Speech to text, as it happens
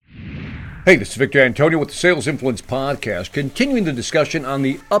Hey, this is Victor Antonio with the Sales Influence Podcast, continuing the discussion on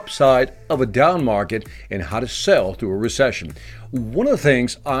the upside of a down market and how to sell through a recession. One of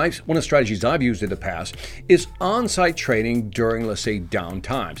the strategies I've used in the past is on-site training during, let's say, down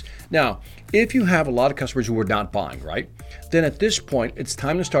times. Now, if you have a lot of customers who are not buying, right, then at this point, it's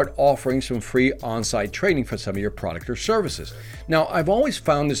time to start offering some free on-site training for some of your product or services. Now, I've always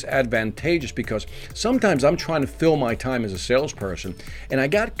found this advantageous because sometimes I'm trying to fill my time as a salesperson, and I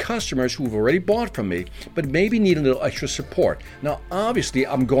got customers who've already bought from me, but maybe need a little extra support. Now, obviously,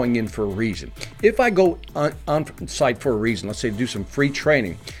 I'm going in for a reason. If I go on site for a reason, let's say do some free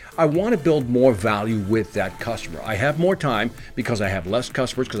training, I want to build more value with that customer. I have more time because I have less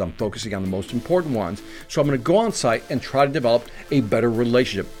customers because I'm focusing on the most important ones. So I'm going to go on site and try to develop a better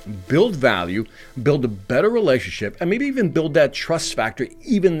relationship, build value, build a better relationship, and maybe even build that trust factor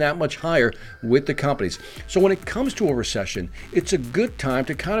even that much higher with the companies. So when it comes to a recession, it's a good time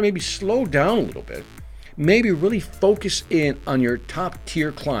to kind of maybe slow down a little bit. Maybe really focus in on your top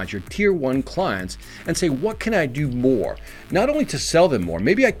tier clients, your tier one clients, and say, what can I do more? Not only to sell them more,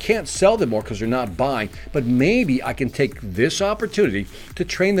 maybe I can't sell them more because they're not buying, but maybe I can take this opportunity to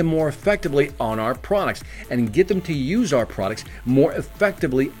train them more effectively on our products and get them to use our products more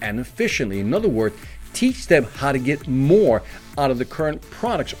effectively and efficiently. In other words, teach them how to get more out of the current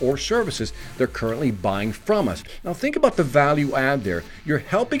products or services they're currently buying from us. Now think about the value add there. You're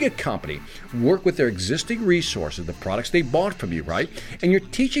helping a company work with their existing resources, the products they bought from you, right? And you're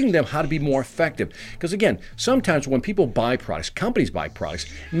teaching them how to be more effective. Because again, sometimes when people buy products, companies buy products,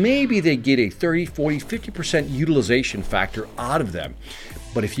 maybe they get a 30, 40, 50% utilization factor out of them.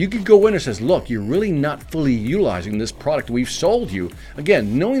 But if you could go in and says, look, you're really not fully utilizing this product we've sold you,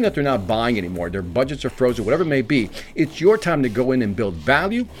 again, knowing that they're not buying anymore, their budgets are frozen, whatever it may be, it's your time to go in and build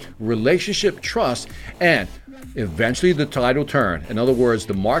value, relationship, trust, and eventually the tide will turn. In other words,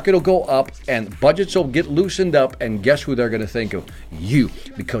 the market will go up and budgets will get loosened up, and guess who they're going to think of? You,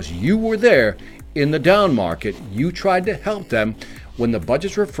 because you were there in the down market. You tried to help them when the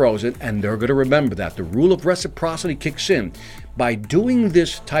budgets were frozen, and they're going to remember that. The rule of reciprocity kicks in. By doing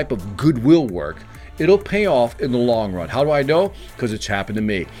this type of goodwill work, it'll pay off in the long run. How do I know? Because it's happened to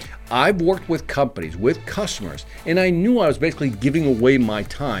me. I've worked with companies, with customers, and I knew I was basically giving away my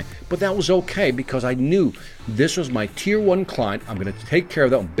time, but that was okay because I knew this was my tier one client. I'm going to take care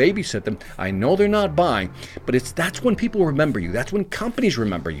of them, babysit them. I know they're not buying, but that's when people remember you. That's when companies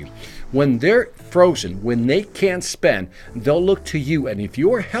remember you. When they're frozen, when they can't spend, they'll look to you. And if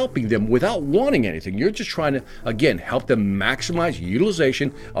you're helping them without wanting anything, you're just trying to, again, help them maximize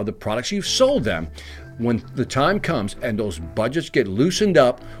utilization of the products you've sold them. When the time comes and those budgets get loosened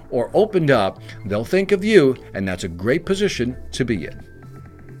up or opened up, they'll think of you, and that's a great position to be in.